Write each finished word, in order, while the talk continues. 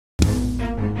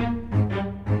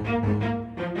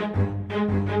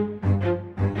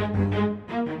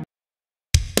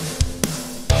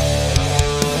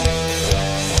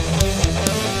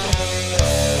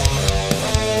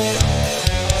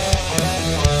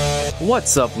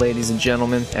What's up, ladies and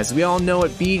gentlemen? As we all know,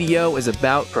 what BDO is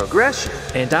about progression.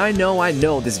 And I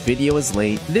know this video is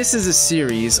late. This is a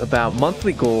series about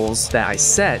monthly goals that I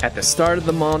set at the start of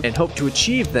the month and hope to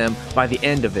achieve them by the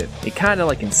end of it. It kind of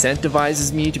like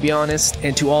incentivizes me, to be honest,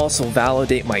 and to also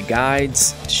validate my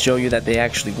guides to show you that they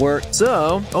actually work.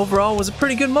 So overall, it was a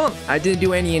pretty good month. I didn't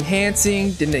do any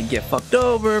enhancing, didn't get fucked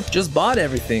over, just bought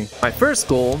everything. My first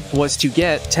goal was to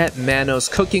get Tet Manos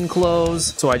cooking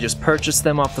clothes, so I just purchased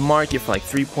them off the market for like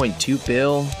 3.2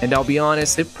 bill, and I'll be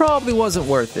honest, it probably wasn't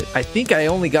worth it. I think I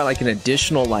only got like an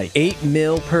additional like 8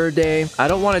 mil per day. I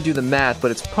don't want to do the math,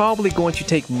 but it's probably going to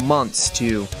take months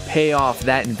to pay off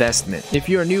that investment. If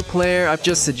you're a new player, I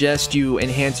just suggest you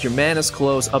enhance your Manos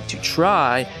clothes up to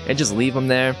try and just leave them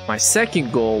there. My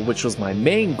second goal, which was my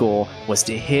main goal, was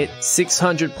to hit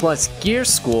 600 plus gear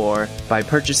score by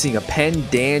purchasing a pen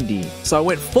dandy. So I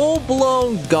went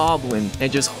full-blown goblin and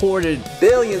just hoarded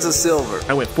billions of silver.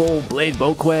 I went full Blade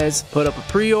Boquez, put up a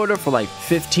pre-order for like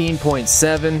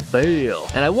 15.7 bill,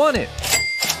 and I won it.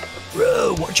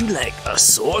 Bro, weren't you like a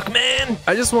Sork, man?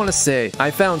 I just want to say,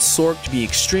 I found Sork to be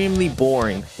extremely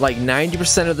boring. Like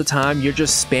 90% of the time, you're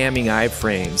just spamming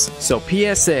iframes. So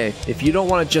PSA, if you don't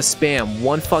want to just spam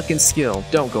one fucking skill,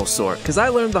 don't go Sork. Because I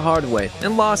learned the hard way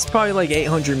and lost probably like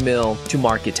 800 mil to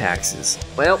market taxes.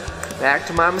 Well, back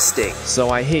to my mistake. So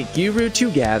I hit Guru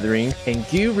 2 Gathering and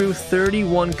Guru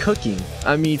 31 Cooking.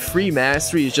 I mean, free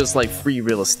mastery is just like free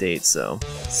real estate, so.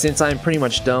 Since I'm pretty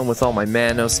much done with all my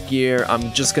Manos gear,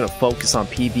 I'm just gonna focus on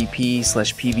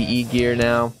PvP/PvE gear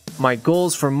now. My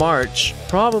goals for March,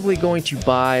 probably going to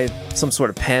buy some sort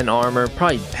of pen armor,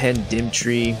 probably pen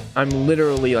Djentle. I'm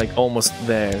literally like almost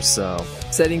there, so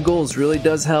setting goals really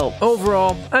does help.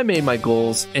 Overall, I made my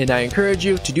goals, and I encourage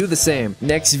you to do the same.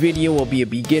 Next video will be a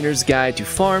beginner's guide to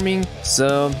farming,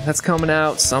 so that's coming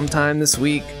out sometime this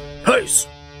week. Peace!